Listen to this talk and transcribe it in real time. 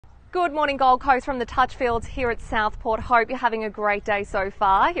Good morning, Gold Coast from the Touchfields here at Southport. Hope you're having a great day so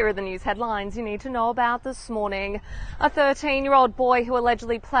far. Here are the news headlines you need to know about this morning. A 13-year-old boy who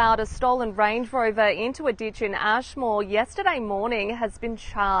allegedly ploughed a stolen Range Rover into a ditch in Ashmore yesterday morning has been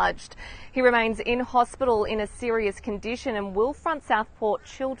charged. He remains in hospital in a serious condition and will front Southport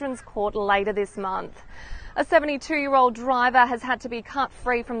Children's Court later this month. A 72-year-old driver has had to be cut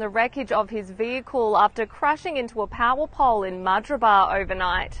free from the wreckage of his vehicle after crashing into a power pole in Madrabar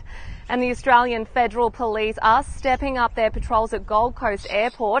overnight. And the Australian Federal Police are stepping up their patrols at Gold Coast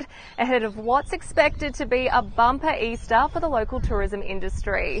Airport ahead of what's expected to be a bumper Easter for the local tourism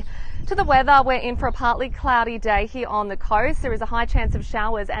industry. To the weather, we're in for a partly cloudy day here on the coast. There is a high chance of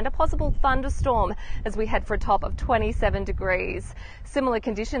showers and a possible thunderstorm as we head for a top of 27 degrees. Similar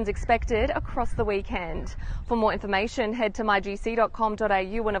conditions expected across the weekend. For more information, head to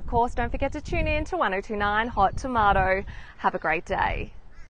mygc.com.au and of course don't forget to tune in to 1029 Hot Tomato. Have a great day.